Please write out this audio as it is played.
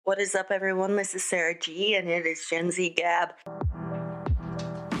What is up, everyone? This is Sarah G, and it is GenZ-Gab.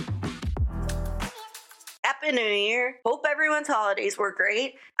 Happy New Year. Hope everyone's holidays were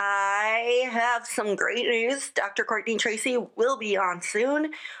great. I have some great news. Dr. Courtney Tracy will be on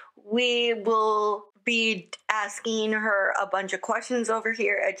soon. We will be asking her a bunch of questions over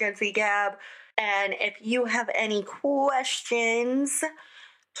here at GenZ-Gab. And if you have any questions,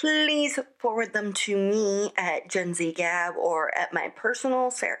 please forward them to me at GenZ-Gab or at my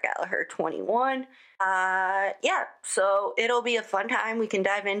personal, Sarah Gallaher 21. So it'll be a fun time. We can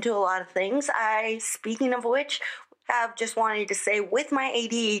dive into a lot of things. Speaking of which, have just wanted to say with my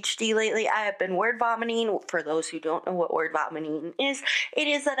ADHD lately, I have been word vomiting. For those who don't know what word vomiting is, it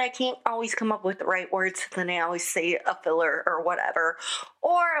is that I can't always come up with the right words, then I always say a filler or whatever.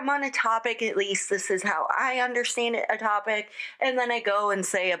 Or I'm on a topic, at least this is how I understand it, a topic, and then I go and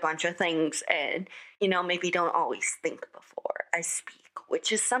say a bunch of things and, maybe don't always think before I speak,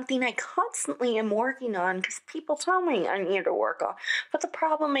 which is something I constantly am working on because people tell me I need to work on. But the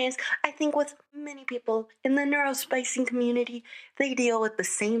problem is, I think with many people in the neurospicing community, they deal with the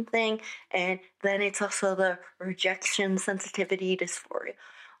same thing, and then it's also the rejection, sensitivity, dysphoria,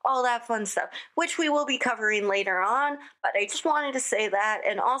 all that fun stuff, which we will be covering later on, but I just wanted to say that.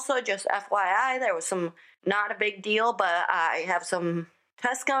 And also, just FYI, there was not a big deal, but I have some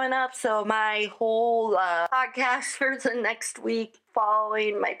tests coming up, so my whole podcast for the next week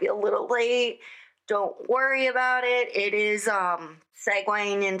following might be a little late. Don't worry about it. It is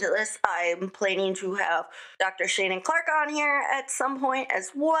segueing into this. I'm planning to have Dr. Shannon Clark on here at some point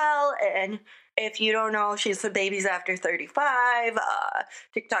as well, and if you don't know, she's for babies after 35,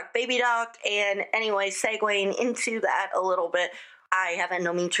 TikTok baby doc, and anyway, segueing into that a little bit, I have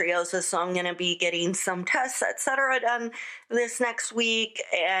endometriosis, so I'm going to be getting some tests, etc. done this next week,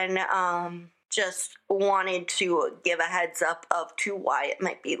 and just wanted to give a heads up to why it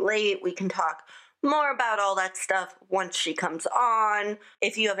might be late. We can talk more about all that stuff once she comes on.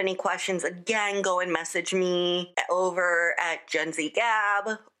 If you have any questions, again, go and message me over at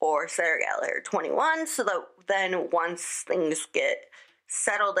GenZ-Gab or Sarah Gallaher 21, so that then once things get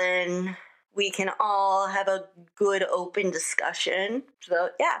settled in, we can all have a good open discussion.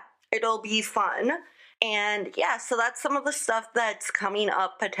 So it'll be fun. And so that's some of the stuff that's coming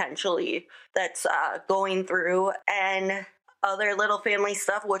up potentially that's going through, and other little family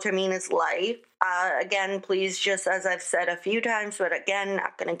stuff, which is life. Again, please, just as I've said a few times, but again,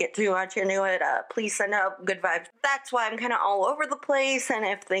 not going to get too much into it, please send out good vibes. That's why I'm kind of all over the place, and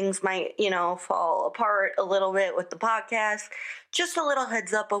if things might, fall apart a little bit with the podcast, just a little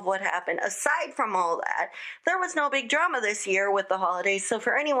heads up of what happened. Aside from all that, there was no big drama this year with the holidays, so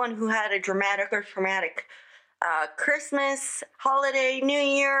for anyone who had a dramatic or traumatic Christmas, holiday, New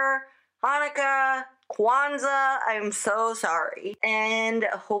Year, Hanukkah, Kwanzaa, I'm so sorry. And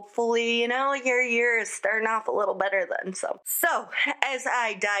hopefully, your year is starting off a little better then. So as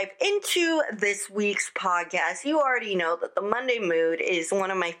I dive into this week's podcast, you already know that the Monday mood is one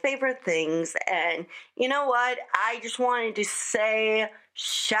of my favorite things. And you know what? I just wanted to say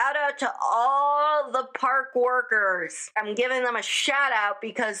shout out to all the park workers. I'm giving them a shout out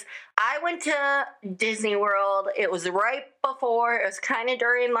because I went to Disney World. It was right before, it was kind of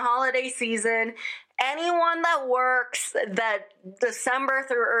during the holiday season. Anyone that works that December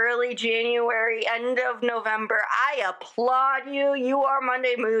through early January, end of November, I applaud you. You are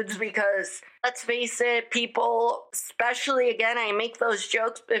Monday moods because, let's face it, people, especially, again, I make those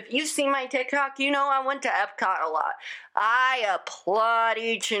jokes. If you see my TikTok, I went to Epcot a lot. I applaud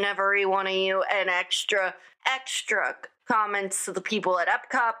each and every one of you, and extra comments to the people at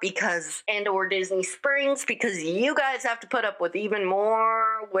Epcot or Disney Springs, because you guys have to put up with even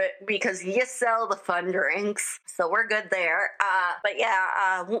more because you sell the fun drinks. So we're good there.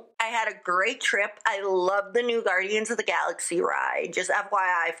 I had a great trip. I love the new Guardians of the Galaxy ride. Just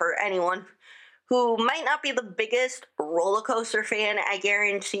FYI for anyone who might not be the biggest roller coaster fan, I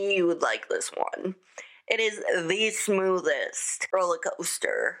guarantee you would like this one. It is the smoothest roller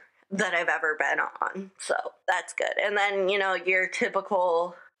coaster that I've ever been on, so that's good. And then, your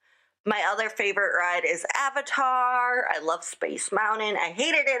typical, my other favorite ride is Avatar. I love Space Mountain. I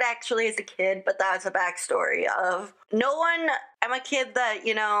hated it actually as a kid, but that's a backstory of I'm a kid that,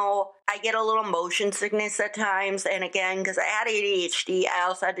 I get a little motion sickness at times, and again, because I had ADHD, I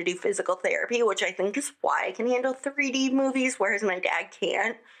also had to do physical therapy, which I think is why I can handle 3D movies, whereas my dad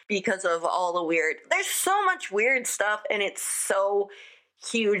can't, because of all the there's so much weird stuff, and it's so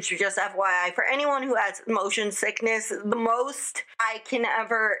huge. Just FYI, for anyone who has motion sickness, the most I can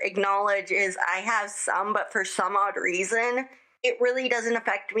ever acknowledge is I have some, but for some odd reason, it really doesn't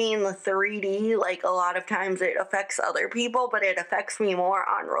affect me in the 3D. Like, a lot of times it affects other people, but it affects me more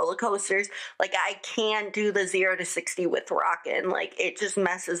on roller coasters. Like, I can't do the 0 to 60 with rockin'. Like, it just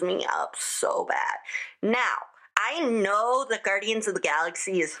messes me up so bad. Now, I know that Guardians of the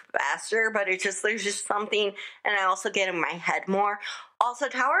Galaxy is faster, but there's just something, and I also get in my head more. Also,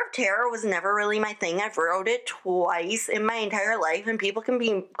 Tower of Terror was never really my thing. I've rode it twice in my entire life, and people can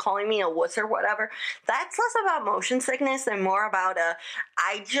be calling me a wuss or whatever. That's less about motion sickness and more about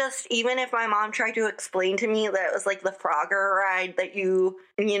even if my mom tried to explain to me that it was like the Frogger ride that you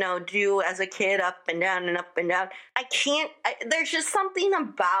do as a kid, up and down and up and down, there's just something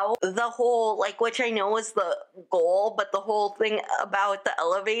about the whole, like, which I know is the goal, but the whole thing about the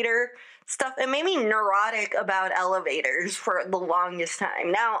elevator stuff, it made me neurotic about elevators for the longest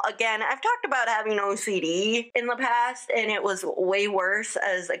time. Now, again, I've talked about having OCD in the past, and it was way worse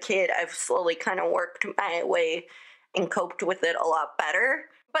as a kid. I've slowly kind of worked my way and coped with it a lot better.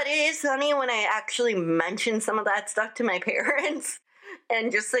 But it is funny when I actually mention some of that stuff to my parents.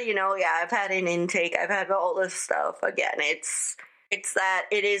 And just so you know, yeah, I've had an intake, I've had all this stuff. Again, it's that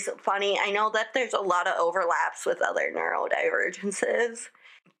it is funny. I know that there's a lot of overlaps with other neurodivergences,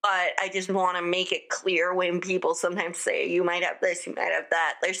 but I just want to make it clear when people sometimes say, you might have this, you might have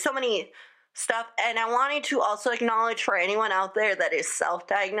that. There's so many stuff. And I wanted to also acknowledge for anyone out there that is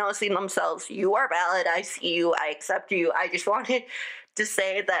self-diagnosing themselves, you are valid, I see you, I accept you. I just wanted to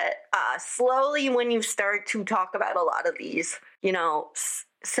say that slowly when you start to talk about a lot of these,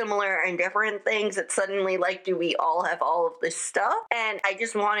 similar and different things, it's suddenly like, do we all have all of this stuff? And I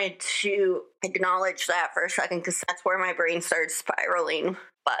just wanted to acknowledge that for a second, because that's where my brain starts spiraling.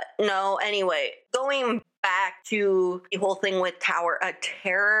 But no, anyway, going back to the whole thing with Tower of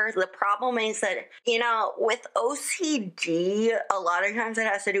Terror, the problem is that, with OCD, a lot of times it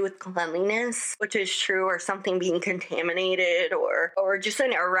has to do with cleanliness, which is true, or something being contaminated, or just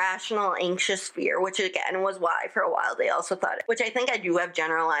an irrational anxious fear, which again was why for a while they also thought it, which I think I do have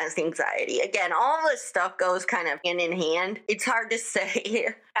generalized anxiety. Again, all this stuff goes kind of hand in hand. It's hard to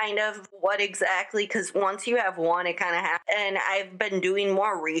say kind of what exactly, because once you have one, it kind of happens. And I've been doing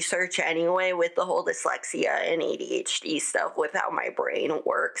more research anyway with the whole dyslexia and ADHD stuff, with how my brain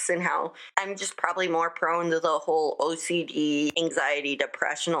works and how I'm just probably more prone to the whole OCD, anxiety,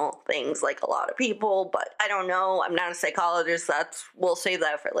 depressional things like a lot of people, but I don't know. I'm not a psychologist. We'll save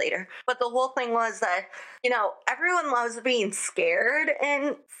that for later. But the whole thing was that, everyone loves being scared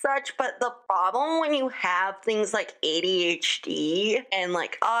and such, but the problem when you have things like ADHD and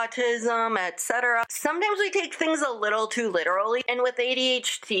like autism, etc., sometimes we take things a little too literally. And with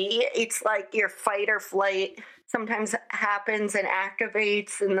ADHD, it's like your fight or flight sometimes happens and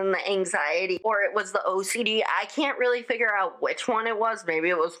activates, and then the anxiety, or it was the OCD. I can't really figure out which one it was. Maybe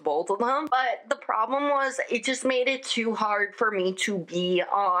it was both of them. But the problem was it just made it too hard for me to be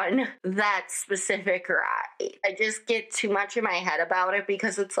on that specific ride. I just get too much in my head about it,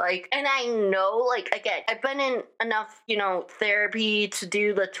 because it's like, and I know, like, again, I've been in enough, therapy to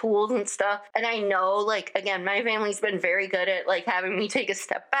do the tools and stuff. And I know, like, again, my family's been very good at, like, having me take a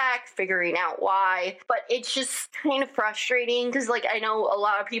step back, figuring out why. But it's just kind of frustrating, because, like, I know a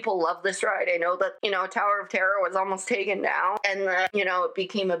lot of people love this ride. I know that, Tower of Terror was almost taken down, and then, it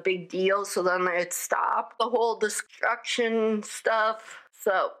became a big deal, so then it stopped. The whole destruction stuff.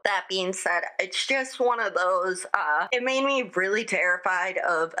 So that being said, it's just one of those, it made me really terrified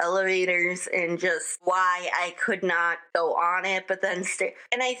of elevators and just why I could not go on it, but then stay.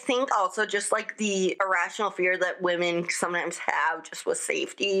 And I think also just like the irrational fear that women sometimes have just with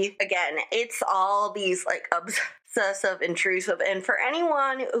safety. Again, it's all these like obsessive, intrusive, and for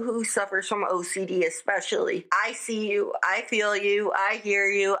anyone who suffers from OCD especially, I see you, I feel you, I hear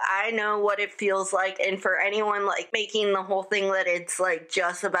you, I know what it feels like. And for anyone like making the whole thing that it's like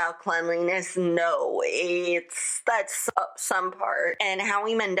just about cleanliness, no, that's some part. And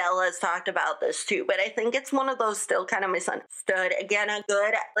Howie Mandel has talked about this too, but I think it's one of those still kind of misunderstood. Again, a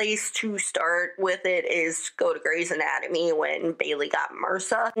good place to start with it is go to Grey's Anatomy when Bailey got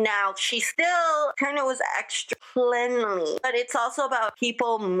MRSA. Now, she still kind of was extra cleanly, but it's also about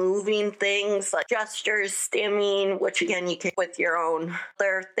people moving things like gestures, stimming, which again you can with your own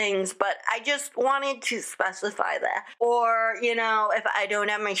other things, but I just wanted to specify that. Or, if I don't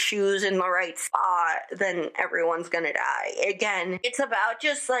have my shoes in the right spot, then everyone's gonna die. Again, it's about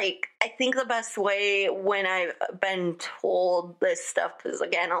just like, I think the best way when I've been told this stuff, because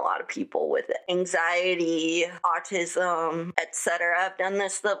again, a lot of people with anxiety, autism, etc. have done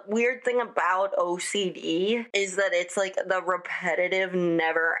this. The weird thing about OCD is is that it's like the repetitive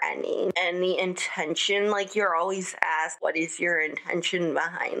never ending, and the intention, like you're always asked, what is your intention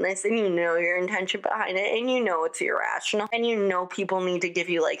behind this? And you know your intention behind it, and you know it's irrational, and you know people need to give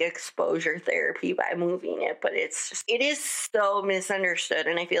you like exposure therapy by moving it, but it is so misunderstood.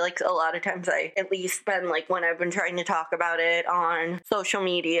 And I feel like a lot of times I at least been like, when I've been trying to talk about it on social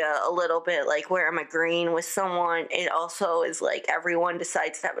media a little bit, like where I'm agreeing with someone, it also is like everyone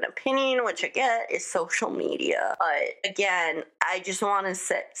decides to have an opinion, which I get is social media. But again, I just want to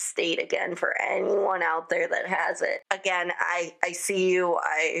state again for anyone out there that has it, again, I see you,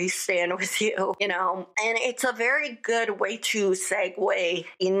 I stand with you, you know, and it's a very good way to segue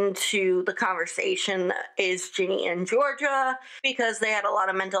into the conversation that is Ginny+Georgia, because they had a lot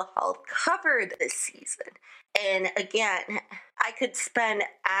of mental health covered this season. And again, I could spend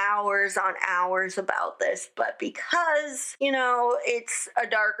hours on hours about this, but because, you know, it's a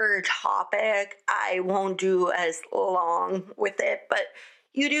darker topic, I won't do as long with it. But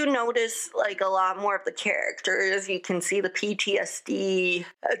you do notice like a lot more of the characters. You can see the PTSD,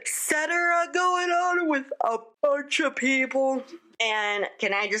 etc. going on with a bunch of people. And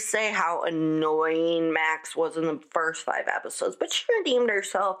can I just say how annoying Max was in the first 5 episodes? But she redeemed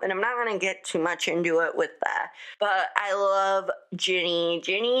herself, and I'm not going to get too much into it with that. But I love Ginny.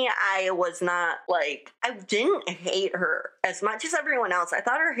 Ginny, I was not like, I didn't hate her as much as everyone else. I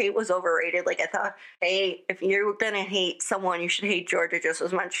thought her hate was overrated. Like, I thought, hey, if you're going to hate someone, you should hate Georgia just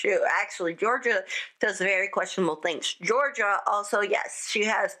as much too. Actually, Georgia does very questionable things. Georgia also, yes, she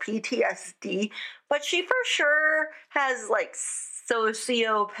has PTSD, but she for sure has like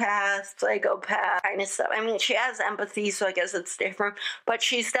sociopath, psychopath kind of stuff. I mean, she has empathy, so I guess it's different, but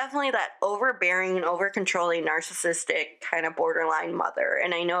she's definitely that overbearing, over-controlling, narcissistic kind of borderline mother.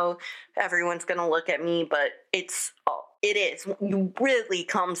 And I know everyone's going to look at me, but it really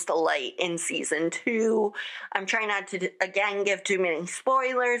comes to light in season 2. I'm trying not to, again, give too many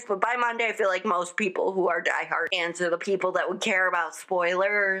spoilers, but by Monday, I feel like most people who are diehard fans are the people that would care about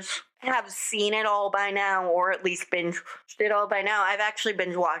spoilers have seen it all by now, or at least binge watched it all by now. I've actually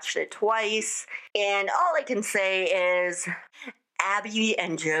binge watched it twice, and all I can say is Abby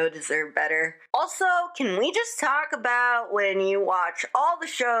and Joe deserve better. Also, can we just talk about when you watch all the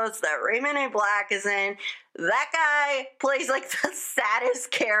shows that Raymond A. Black is in? That guy plays like the saddest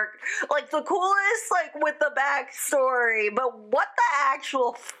character, like the coolest, like with the backstory, but what the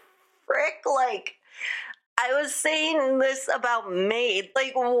actual frick, like, I was saying this about Maid.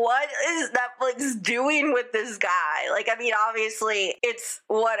 Like, what is Netflix doing with this guy? Like, I mean, obviously, it's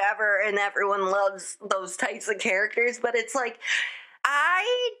whatever, and everyone loves those types of characters, but it's like,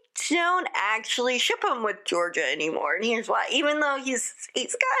 I don't actually ship him with Georgia anymore, and here's why. Even though he's got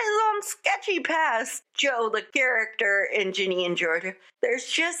his own sketchy past, Joe, the character in Ginny+Georgia, there's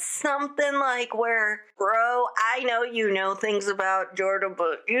just something like where, bro, I know you know things about Georgia,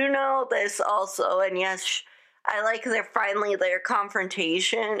 but you know this also, and yes, I like their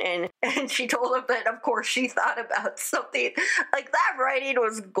confrontation, and she told him that, of course, she thought about something. Like, that writing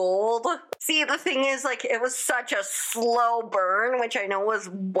was gold. See, the thing is, like, it was such a slow burn, which I know was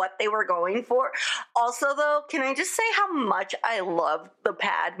what they were going for. Also, though, can I just say how much I loved the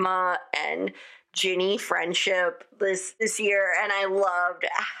Padma and Ginny friendship this year, and I loved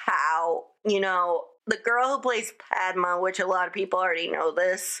how, you know, the girl who plays Padma, which a lot of people already know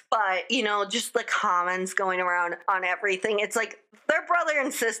this, but, you know, just the comments going around on everything. It's like, they're brother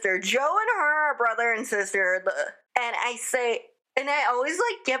and sister. Joe and her are brother and sister. And I always,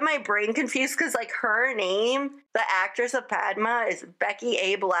 like, get my brain confused because, like, her name, the actress of Padma, is Becky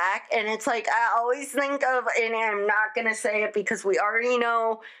A. Black. And it's like, I always think of, and I'm not going to say it because we already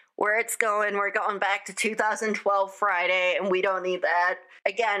know where it's going. We're going back to 2012 Friday, and we don't need that.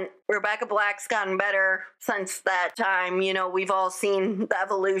 Again, Rebecca Black's gotten better since that time. You know, we've all seen the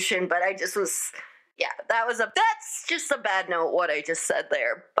evolution, but I just was, yeah, that's just a bad note, what I just said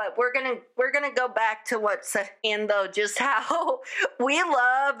there. But we're gonna go back to what's in, though, just how we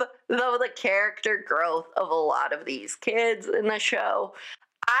love, though, the character growth of a lot of these kids in the show.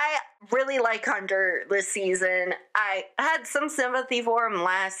 I really like Hunter this season. I had some sympathy for him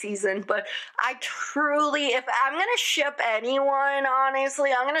last season, but I truly, if I'm going to ship anyone,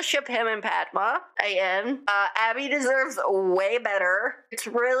 honestly, I'm going to ship him and Padma. I am. Abby deserves way better. It's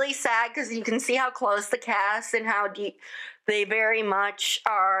really sad because you can see how close the cast and how deep They very much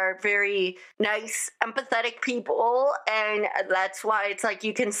are very nice, empathetic people, and that's why it's like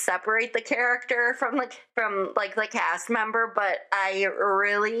you can separate the character from the cast member. But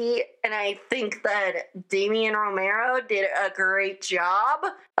I think that Damian Romero did a great job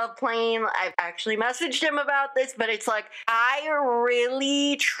of playing. I've actually messaged him about this, but it's like, I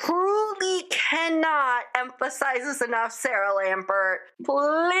really truly cannot emphasize this enough. Sarah Lambert,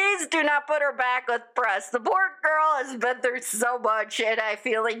 please do not put her back with press. The poor girl has been through so much, and I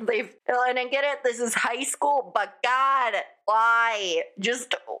feel like and I get it, this is high school, but God, why?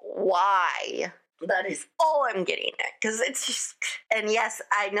 Just why? That is all I'm getting at, because it's just, and yes,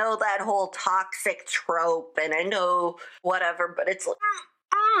 I know that whole toxic trope, and I know whatever, but it's like,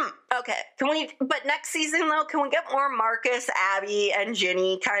 okay, but next season though, can we get more Marcus, Abby, and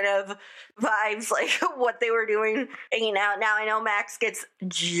Ginny kind of vibes, like what they were doing, hanging out? Now, I know Max gets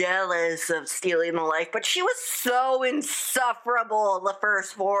jealous of stealing the life, but she was so insufferable the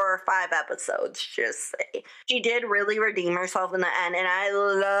first 4 or 5 episodes, just say. She did really redeem herself in the end, and I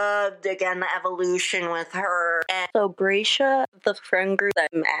loved, again, the evolution with her. And so Bracia, the friend group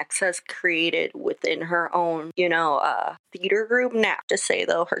that Max has created within her own, theater group, now to say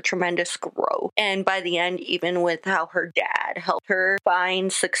though, her tremendous growth. And by the end, even with how her dad helped her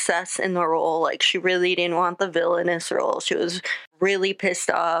find success in the role, like she really didn't want the villainous role. She was really pissed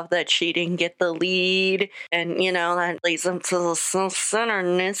off that she didn't get the lead, and that leads up to the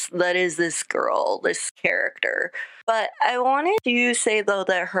self-centeredness that is this girl, this character. But I wanted to say though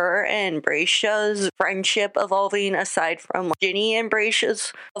that her and Bracia's friendship evolving, aside from Ginny and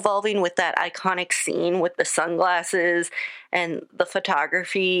Bracia's evolving with that iconic scene with the sunglasses and the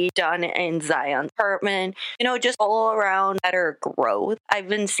photography done in Zion's apartment, just all around better growth. I've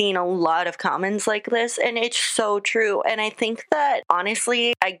been seeing a lot of comments like this, and it's so true. And I think that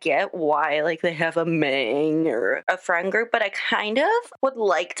honestly, I get why they have a Ming or a friend group, but I kind of would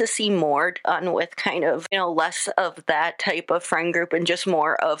like to see more done with kind of, less of that type of friend group and just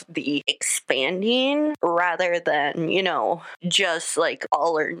more of the expanding rather than, just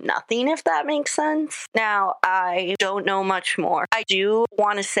all or nothing, if that makes sense. Now, I don't know much more. I do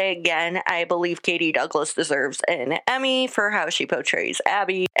want to say again, I believe Katie Douglas deserves an Emmy for how she portrays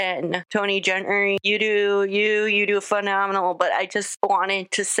Abby, and Tony Gentry, you do phenomenal, but I just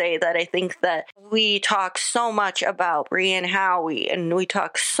wanted to say that I think that we talk so much about Brie and Howie, and we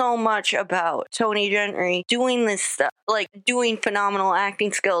talk so much about Tony Gentry doing this stuff, doing phenomenal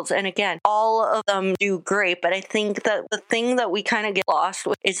acting skills, and again, all of them do great, but I think that the thing that we kind of get lost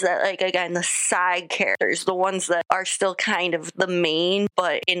with is that, again, the side characters, the ones that are still kind of the main,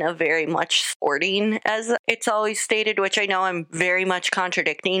 but in a very much sporting, as it's always stated, which I know I'm very much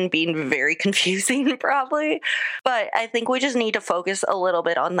contradicting, being very confusing probably, but I think we just need to focus a little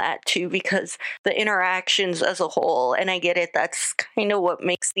bit on that too, because the interactions as a whole, and I get it, that's kind of what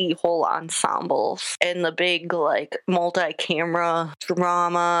makes the whole ensembles and the big multi-camera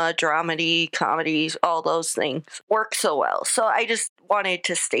drama, dramedy, comedies, all those things work so well. So I just wanted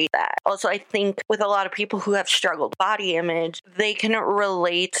to state that. Also, I think with a lot of people who have struggled body image, they can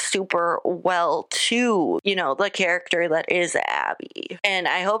relate super well to, the character that is Abby. And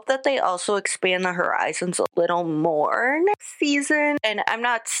I hope that they also expand the horizons a little more next season. And I'm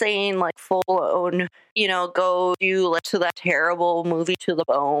not saying full blown, go do to that terrible movie To the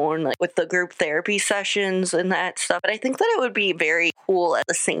Bone, with the group therapy sessions and that stuff. But I think that it would be very cool at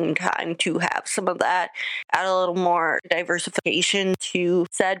the same time to have some of that, add a little more diversification to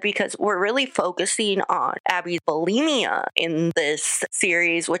said, because we're really focusing on Abby's bulimia in this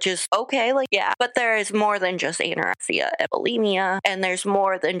series, which is okay, but there is more than just anorexia and bulimia, and there's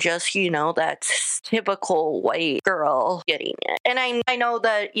more than just, that typical white girl getting it. And I know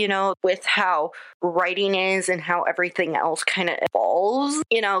that, with how writing is and how everything else kind of evolves,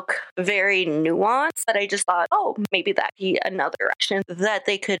 very nuanced, but I just thought, maybe that'd be another direction that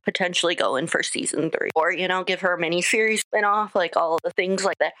they could potentially go in for season 3, or, give her a mini series spin-off, all the things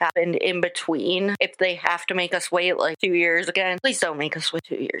that happened in between. If they have to make us wait 2 years again, please don't make us wait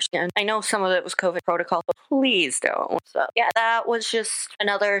 2 years again. I know some of it was COVID protocol, but please don't. So yeah, that was just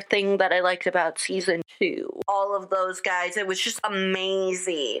another thing that I liked about season 2. All of those guys, it was just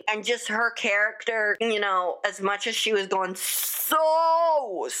amazing. And just her character, as much as she was going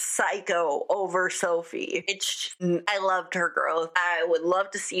so psycho over Sophie, I loved her growth. I would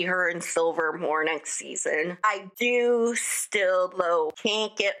love to see her in Silver more next season. I do still, though,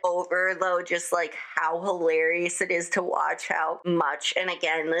 can't get over, though, just how hilarious it is to watch how much, and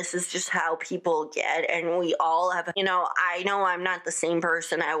again, this is just how people get, and we all have, I know I'm not the same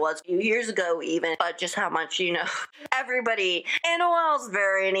person I was a few years ago even, but just how much, everybody in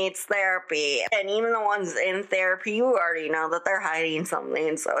Wellsbury needs therapy. And even the ones in therapy, you already know that they're hiding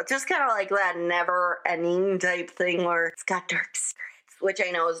something. So it's just kind of like that never-ending type thing where it's got dark secrets, which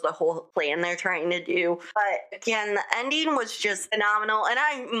I know is the whole plan they're trying to do. But again, the ending was just phenomenal. And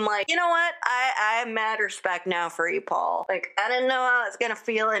I'm like, you know what? I have mad respect now for you, Paul. Like, I didn't know how it's going to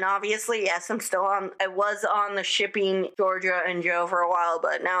feel. And obviously, yes, I was on the shipping Georgia and Joe for a while,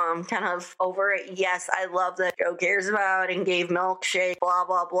 but now I'm kind of over it. Yes, I love that Joe cares about and gave milkshake, blah,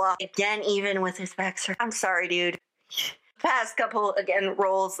 blah, blah. Again, even with his backstory. I'm sorry, dude. Past couple, again,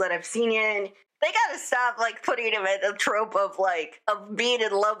 roles that I've seen you in, they gotta stop, like, putting him in the trope of being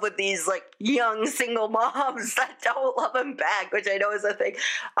in love with these, like, young single moms that don't love him back, which I know is a thing.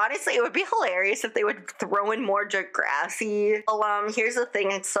 Honestly, it would be hilarious if they would throw in more Degrassi alum. Here's the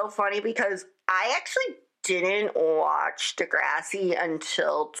thing, it's so funny because I actually didn't watch Degrassi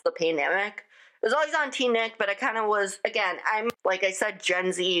until the pandemic. It was always on Teen Nick, but I kind of was, again, I'm, like I said,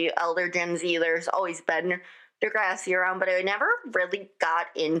 Gen Z, elder Gen Z, there's always been Degrassi around, but I never really got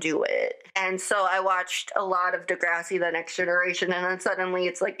into it. And so I watched a lot of Degrassi, The Next Generation, and then suddenly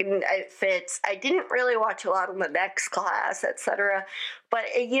it's like, it fits. I didn't really watch a lot of The Next Class, etc. But,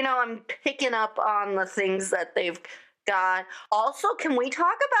 you know, I'm picking up on the things that they've got. Also, can we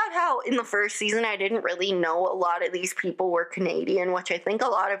talk about how in the first season I didn't really know a lot of these people were Canadian, which I think a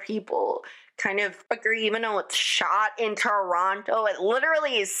lot of people kind of agree, even though it's shot in Toronto. It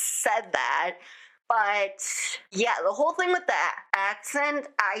literally said that. But, yeah, the whole thing with the accent,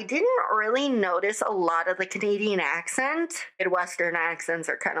 I didn't really notice a lot of the Canadian accent. Midwestern accents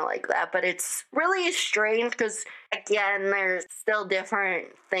are kind of like that, but it's really strange because, again, there's still different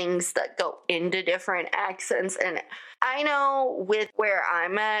things that go into different accents, and I know with where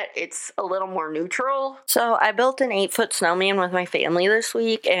I'm at, it's a little more neutral. So I built an 8-foot snowman with my family this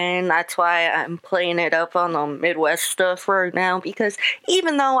week, and that's why I'm playing it up on the Midwest stuff right now, because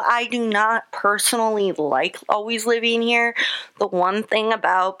even though I do not personally like always living here, the one thing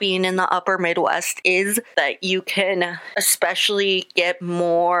about being in the upper Midwest is that you can especially get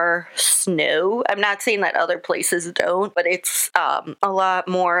more snow. I'm not saying that other places don't, but it's a lot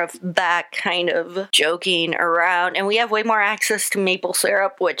more of that kind of joking around, and we have way more access to maple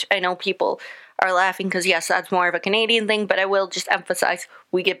syrup, which I know people are laughing because, yes, that's more of a Canadian thing, but I will just emphasize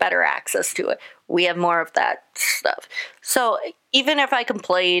we get better access to it. We have more of that stuff. So even if I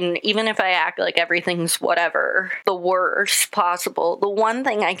complain, even if I act like everything's whatever, the worst possible, the one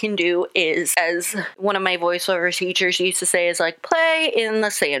thing I can do is, as one of my voiceover teachers used to say, is like, play in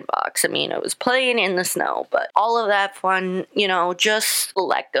the sandbox. I mean, it was playing in the snow, but all of that fun, you know, just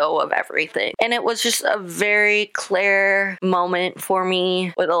let go of everything. And it was just a very clear moment for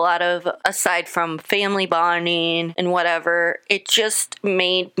me with a lot of, aside from family bonding and whatever, it just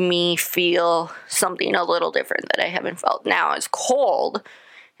made me feel something a little different that I haven't felt. Now it's cold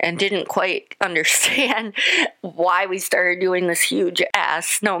and didn't quite understand why we started doing this huge ass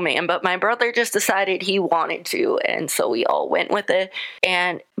snowman, but my brother just decided he wanted to, and so we all went with it.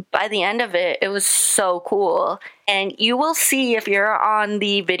 And by the end of it, it was so cool. And you will see, if you're on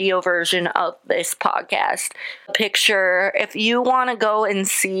the video version of this podcast, a picture. If you want to go and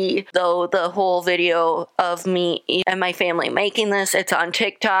see, though, the whole video of me and my family making this, it's on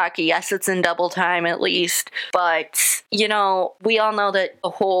TikTok. Yes, it's in double time at least. But, you know, we all know that the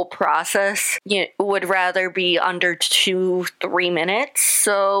whole process would rather be under 2-3 minutes.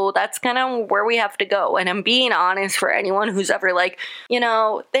 So that's kind of where we have to go. And I'm being honest, for anyone who's ever like, you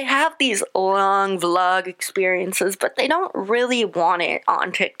know, they have these long vlog experiences, but they don't really want it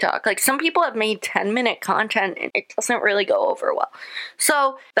on TikTok. Like, some people have made 10-minute content and it doesn't really go over well.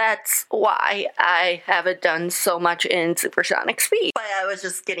 So that's why I haven't done so much in supersonic speed. But I was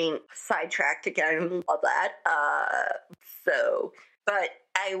just getting sidetracked again of that. But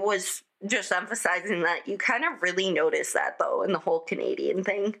I was just emphasizing that you kind of really notice that, though, in the whole Canadian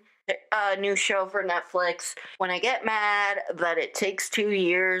thing. A new show for Netflix. When I get mad that it takes 2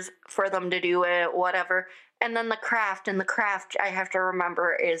 years for them to do it, whatever. And then the craft I have to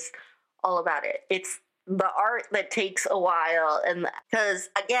remember is all about it. It's the art that takes a while. And because,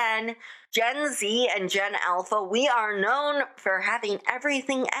 again, Gen Z and Gen Alpha, we are known for having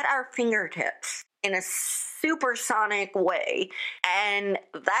everything at our fingertips in a supersonic way. And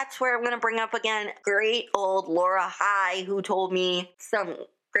that's where I'm going to bring up again great old Laura High, who told me some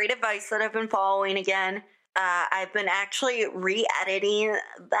great advice that I've been following again. I've been actually re-editing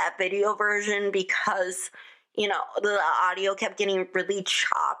that video version because, you know, the audio kept getting really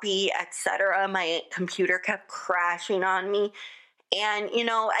choppy, etc. My computer kept crashing on me. And, you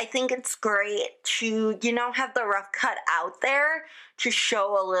know, I think it's great to, you know, have the rough cut out there to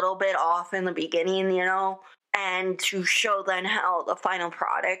show a little bit off in the beginning, you know. and to show then how the final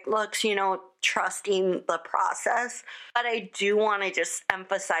product looks, trusting the process. But I do want to just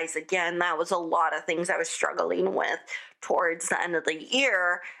emphasize again, that was a lot of things I was struggling with towards the end of the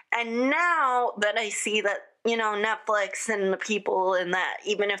year. And now that I see that, Netflix and the people in that,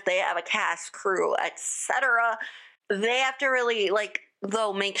 even if they have a cast, crew, etc., they have to really,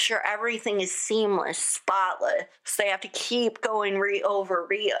 make sure everything is seamless, spotless. So they have to keep going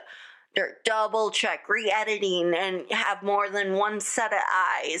double check, re-editing, and have more than one set of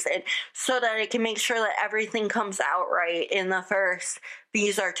eyes, and so that it can make sure that everything comes out right in the first.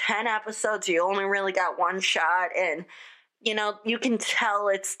 These are 10 episodes. You only really got one shot, and you can tell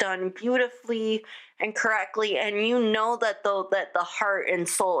it's done beautifully and correctly, and that the heart and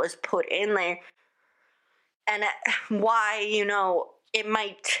soul is put in there, and why it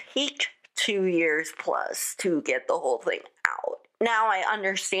might take 2 years plus to get the whole thing out. Now I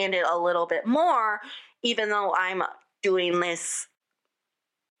understand it a little bit more, even though I'm doing this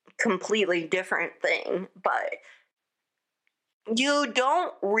completely different thing. But you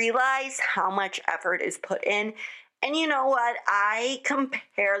don't realize how much effort is put in. And you know what? I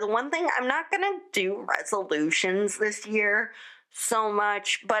compare the one thing, I'm not going to do resolutions this year so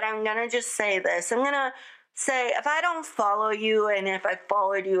much, but I'm going to just say this. I'm going to say, if I don't follow you, and if I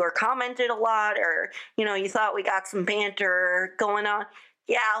followed you or commented a lot, or, you thought we got some banter going on,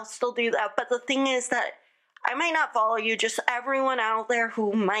 yeah, I'll still do that. But the thing is that I might not follow you, just everyone out there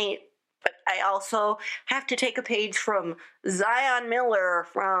who might. But I also have to take a page from Zion Miller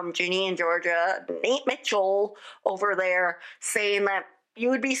from Ginny+Georgia, Nate Mitchell over there, saying that you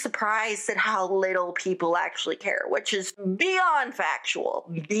would be surprised at how little people actually care, which is beyond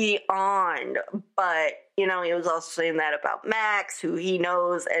factual, beyond. But, he was also saying that about Max, who he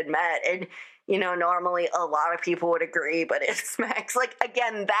knows and met, and, normally a lot of people would agree, but it's Max.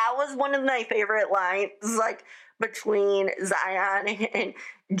 Again, that was one of my favorite lines, between Zion and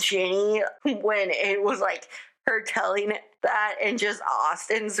Ginny, when it was, her telling that, and just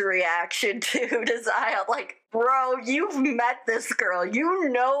Austin's reaction to Zion, bro, you've met this girl,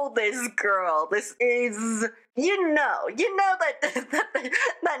 this girl, this is,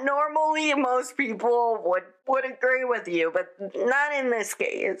 that normally most people would agree with you, but not in this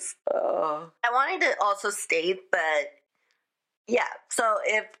case. I wanted to also state that, yeah, so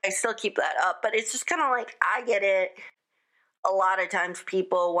if I still keep that up, but it's just kind of I get it. A lot of times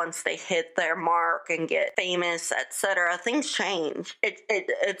people, once they hit their mark and get famous, etc., things change.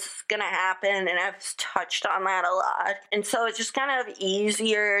 It's going to happen, and I've touched on that a lot. And so it's just kind of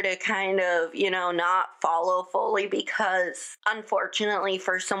easier to kind of, not follow fully, because unfortunately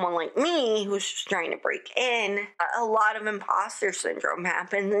for someone like me who's just trying to break in, a lot of imposter syndrome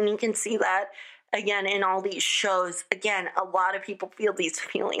happens, and you can see that again in all these shows. Again, a lot of people feel these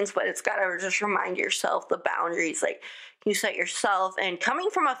feelings, but it's got to just remind yourself the boundaries you set yourself. And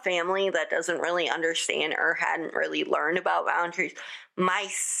coming from a family that doesn't really understand or hadn't really learned about boundaries,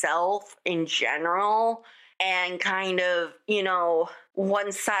 myself in general, and kind of,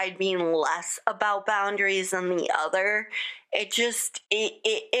 one side being less about boundaries than the other,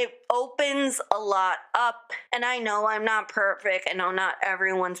 it opens a lot up. And I know I'm not perfect. I know not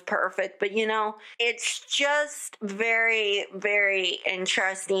everyone's perfect, but it's just very, very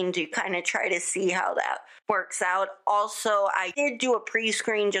interesting to kind of try to see how that works out. Also, I did do a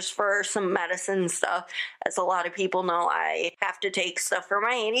pre-screen just for some medicine stuff. As a lot of people know, I have to take stuff for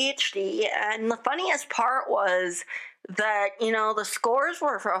my ADHD. And the funniest part was that, the scores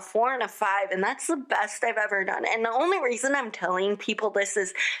were for a 4 and a 5, and that's the best I've ever done. And the only reason I'm telling people this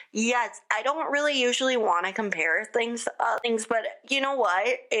is, yes, I don't really usually want to compare things, but you know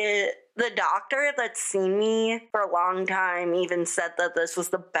what? The doctor that's seen me for a long time even said that this was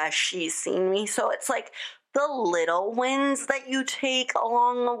the best she's seen me. So it's the little wins that you take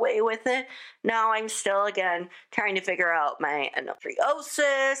along the way with it. Now I'm still, again, trying to figure out my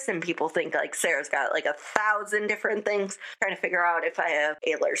endometriosis, and people think Sarah's got 1,000 different things. Trying to figure out if I have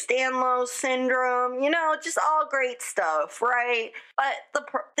Ehlers-Danlos syndrome, just all great stuff, right? But the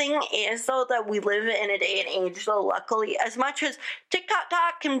thing is, though, that we live in a day and age, so luckily, as much as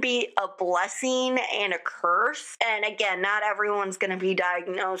TikTok can be a blessing and a curse, and again, not everyone's going to be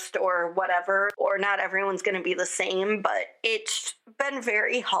diagnosed or whatever, or not everyone's going to be the same, but it's been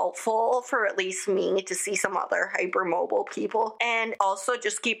very helpful for at least me to see some other hypermobile people. And also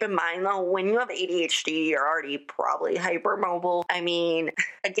just keep in mind though, when you have ADHD, you're already probably hypermobile. I mean,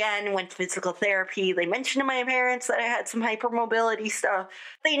 again, went to physical therapy. They mentioned to my parents that I had some hypermobility stuff.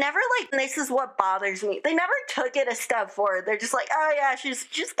 They never this is what bothers me. They never took it a step forward. They're just like, oh yeah, she's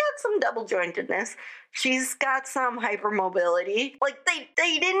just got some double jointedness. She's got some hypermobility.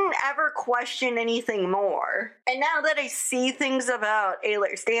 They didn't ever question anything more. And now that I see things about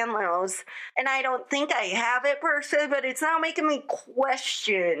Ehlers-Danlos, and I don't think I have it per se, but it's now making me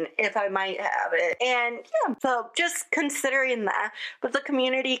question if I might have it. And yeah, so just considering that, but the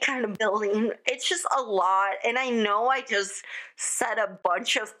community kind of building, it's just a lot. And I know I just said a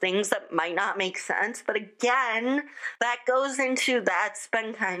bunch of things that might not make sense, but again, that goes into that's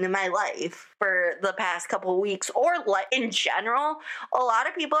been kind of my life for the past couple of weeks, or in general. A lot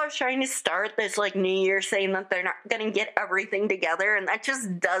of people are trying to start this New Year saying that they're not going to get everything together, and that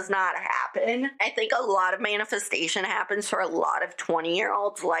just does not happen. I think a lot of manifestation happens for a lot of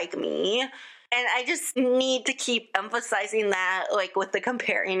 20-year-olds like me. And I just need to keep emphasizing that, with the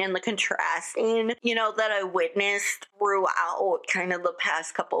comparing and the contrasting, that I witnessed throughout kind of the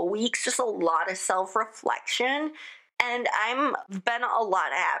past couple of weeks, just a lot of self-reflection. And I'm been a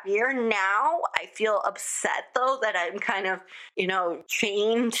lot happier. Now I feel upset though that I'm kind of,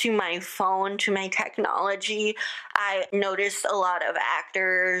 chained to my phone, to my technology. I noticed a lot of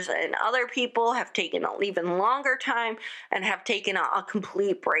actors and other people have taken an even longer time and have taken a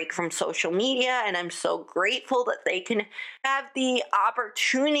complete break from social media. And I'm so grateful that they can have the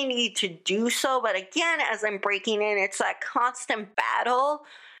opportunity to do so. But again, as I'm breaking in, it's that constant battle.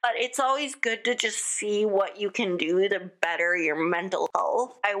 But it's always good to just see what you can do to better your mental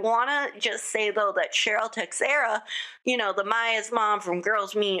health. I want to just say, though, that Cheryl Texera, the Maya's mom from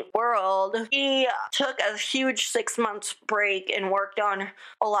Girls Meet World, he took a huge 6 months break and worked on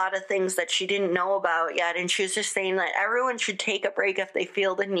a lot of things that she didn't know about yet. And she was just saying that everyone should take a break if they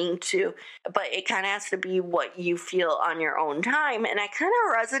feel the need to, but it kind of has to be what you feel on your own time. And I kind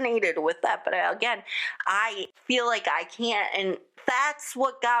of resonated with that. But again, I feel like I can't. And that's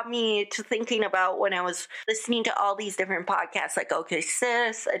what got me to thinking about when I was listening to all these different podcasts like OK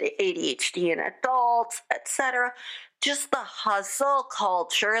Sis, ADHD in Adults, etc. Just the hustle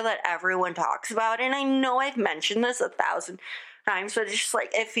culture that everyone talks about. And I know I've mentioned this 1,000 times, but it's just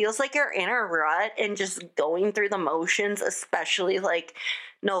it feels like you're in a rut and just going through the motions, especially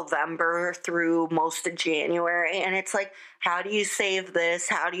November through most of January. And it's how do you save this?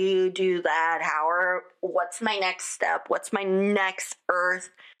 How do you do that? What's my next step? What's my next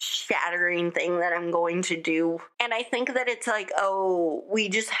earth shattering thing that I'm going to do? And I think that it's we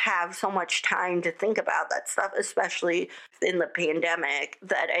just have so much time to think about that stuff, especially in the pandemic,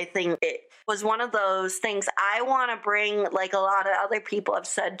 that I think it was one of those things I want to bring, a lot of other people have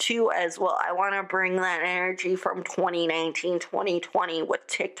said too as well. I want to bring that energy from 2019, 2020 with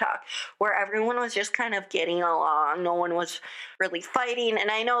TikTok, where everyone was just kind of getting along. No one was really fighting. And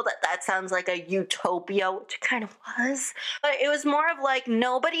I know that sounds like a utopia, which it kind of was, but it was more of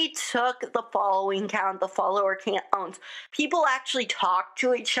nobody took the following count, the follower counts. People actually talked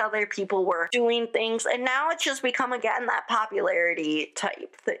to each other. People were doing things. And now it's just become, again, that popularity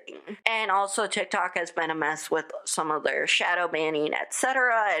type thing. And also TikTok has been a mess with some of their shadow banning,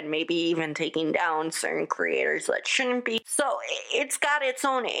 etc., and maybe even taking down certain creators that shouldn't be. So it's got its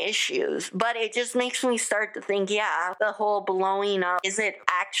own issues, but it just makes me start to think, the whole blowing up, is it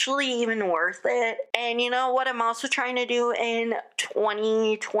actually even worth it? And what I'm also trying to do in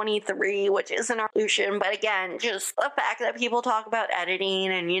 2023, which isn't a solution, but again, just the fact that people talk about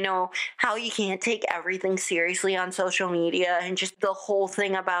editing and how you can't take everything seriously on social media, and just the whole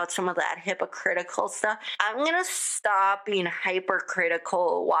thing about some of that hypocritical stuff. I'm gonna stop being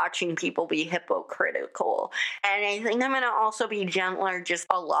hypercritical watching people be hypocritical, and I think I'm gonna also be gentler just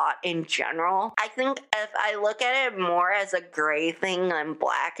a lot in general. I think if I look at it more as a gray thing than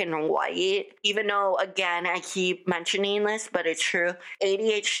black and white, even though, again, I keep mentioning this, but it's true,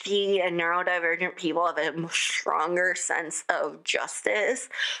 ADHD and neurodivergent people have a stronger sense of justice.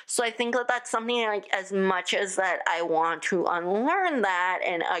 So I think that that's something as much as that I want to unlearn that,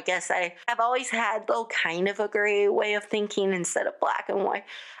 and I guess I have always had, though, kind of a gray way of thinking instead of black and white.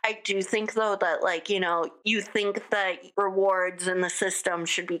 I do think, though, that you think that rewards in the system system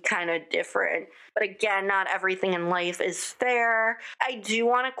should be kind of different. But again, not everything in life is fair. I do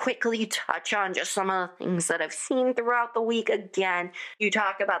want to quickly touch on just some of the things that I've seen throughout the week. Again, you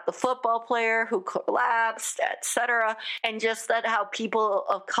talk about the football player who collapsed, etc., and just that how people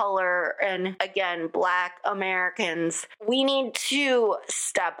of color and, again, Black Americans, we need to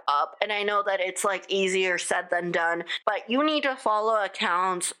step up. And I know that it's like easier said than done, but you need to follow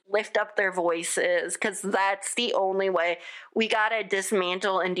accounts, lift up their voices, because that's the only way. We gotta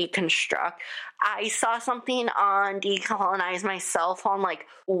dismantle and deconstruct. I saw something on Decolonize Myself on like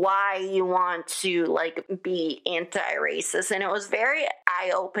why you want to like be anti-racist, and it was very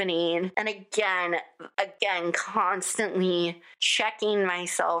eye-opening. And again, constantly checking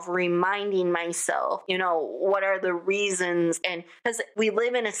myself, reminding myself, what are the reasons? And because we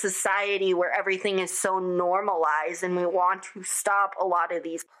live in a society where everything is so normalized and we want to stop a lot of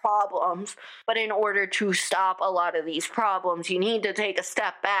these problems, but in order to stop a lot of these problems, you need to take a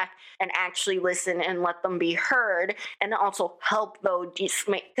step back and actually listen and let them be heard, and also help those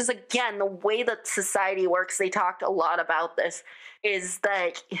because again, the way that society works, they talked a lot about this, is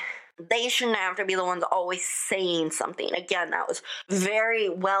that they shouldn't have to be the ones always saying something. Again, that was very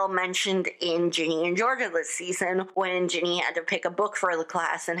well mentioned in Ginny+Georgia this season, when Ginny had to pick a book for the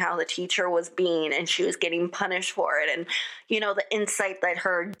class and how the teacher was being, and she was getting punished for it. And, the insight that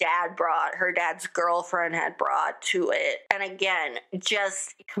her dad's girlfriend had brought to it. And again,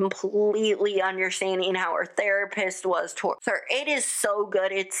 just completely understanding how her therapist was towards her. It is so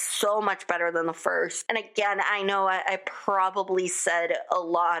good. It's so much better than the first. And again, I know I probably said a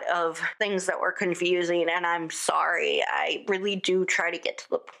lot of things that were confusing, and I'm sorry. I really do try to get to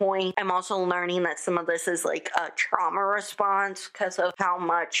the point. I'm also learning that some of this is like a trauma response because of how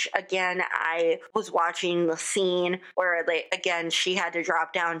much, again, I was watching the scene where she had to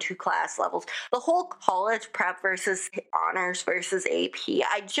drop down 2 class levels. The whole college prep versus honors versus AP.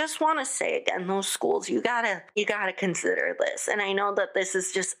 I just want to say again, those schools, you gotta consider this. And I know that this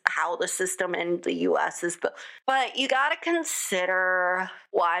is just how the system in the U.S. is built, but you gotta consider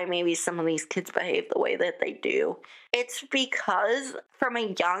why maybe some of these kids behave the way that they do. It's because from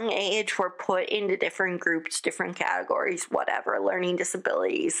a young age, we're put into different groups, different categories, whatever, learning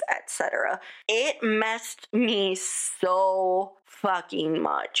disabilities, etc. It messed me so fucking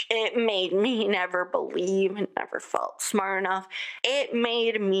much. It made me never believe and never felt smart enough. It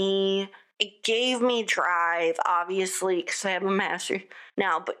gave me drive, obviously, because I have a master's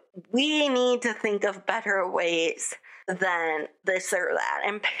now, but we need to think of better ways than this or that.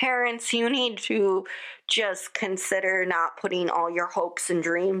 And parents, you need to just consider not putting all your hopes and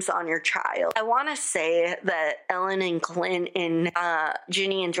dreams on your child. I want to say that Ellen and Clint in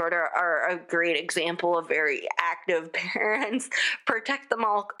Ginny+Georgia are a great example of very active parents. Protect them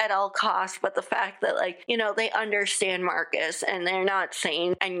all at all costs, but the fact that they understand Marcus and they're not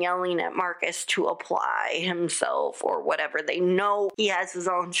saying and yelling at Marcus to apply himself or whatever. They know he has his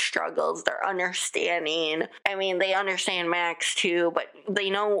own struggles. They're understanding. I mean, they understand Max too, but they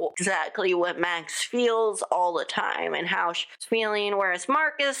know exactly what Max feels all the time and how she's feeling, whereas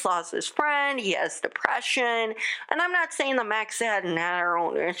Marcus lost his friend, he has depression, and I'm not saying that Max hadn't had her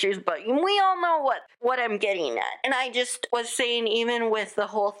own issues, but we all know what I'm getting at. And I just was saying, even with the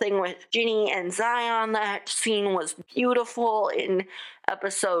whole thing with Ginny and Zion, that scene was beautiful in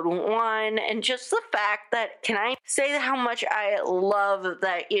episode 1, and just the fact that, can I say how much I love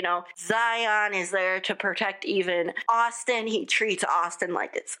that, Zion is there to protect even Austin. He treats Austin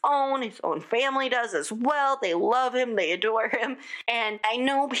like his own family does as well. They love him, they adore him, and I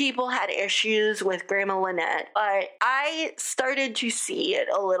know people had issues with Grandma Lynette, but I started to see it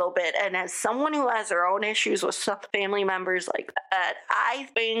a little bit, and as someone who has their own issues with some family members like that, I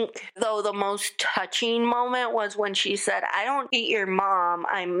think, though, the most touching moment was when she said, "I don't hate your mom,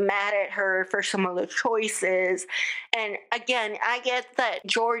 I'm mad at her for some of the choices." And again, I get that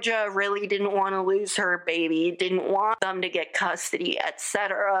Georgia really didn't want to lose her baby, didn't want them to get custody,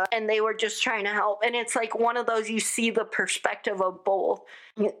 etc. And they were just trying to help. And it's like one of those, you see the perspective of both.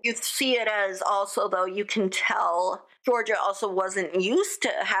 You see it as also, though, you can tell Georgia also wasn't used to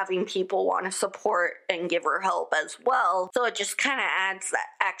having people want to support and give her help as well. So it just kind of adds that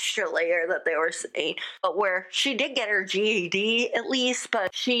extra layer that they were saying. But where she did get her GED at least,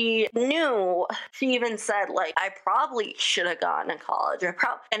 but she knew, she even said, I probably should have gone to college.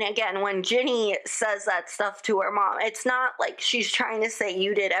 And again, when Ginny says that stuff to her mom, it's not like she's trying to say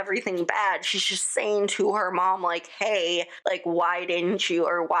you did everything bad. She's just saying to her mom, hey, why didn't you,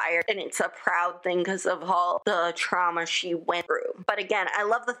 or why? And it's a proud thing because of all the trauma she went through. But again, I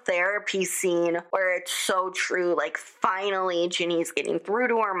love the therapy scene where it's so true. Like, finally, Ginny's getting through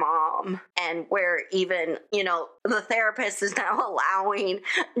to her mom, and where even, the therapist is now allowing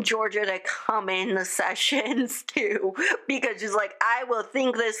Georgia to come in the sessions too, because she's like, I will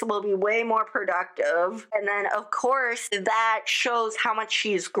think this will be way more productive. And then, of course, that shows how much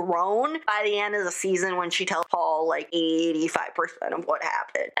she's grown by the end of the season when she tells Paul like 85% of what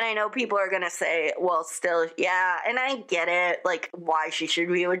happened. And I know people are gonna say, well, still, yeah, and I get it, like, why she should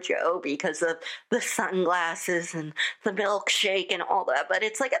be with Joe because of the sunglasses and the milkshake and all that, but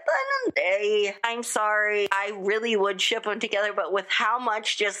it's like, at the end of the day, I'm sorry, I really would ship them together, but with how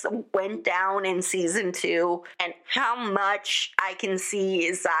much just went down in season 2 and how much I can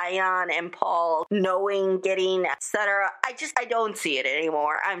see Zion and Paul knowing, getting, etc., I don't see it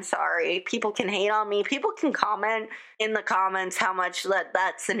anymore. I'm sorry. People can hate on me. People can comment in the comments how much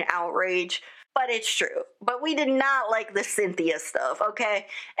that's an outrage. But it's true. But we did not like the Cynthia stuff, okay?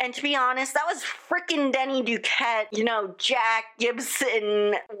 And to be honest, that was freaking Denny Duquette, Jack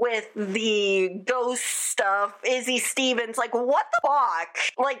Gibson with the ghost stuff, Izzy Stevens, like, what the fuck?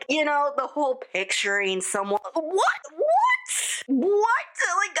 Like, the whole picturing someone. What?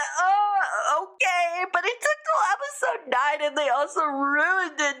 Like, okay, but it took till episode 9 and they also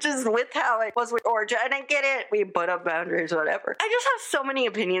ruined it just with how it was with Georgia. And I get it, we put up boundaries, whatever. I just have so many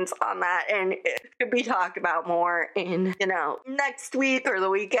opinions on that, and it could be talked about more in, next week or the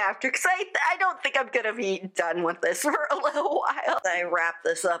week after, because I don't think I'm gonna be done with this for a little while. I wrap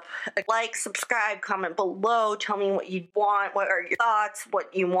this up. Like, subscribe, comment below, tell me what you want, what are your thoughts,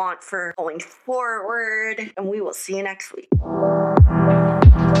 what you want for going forward, and we will see you next week.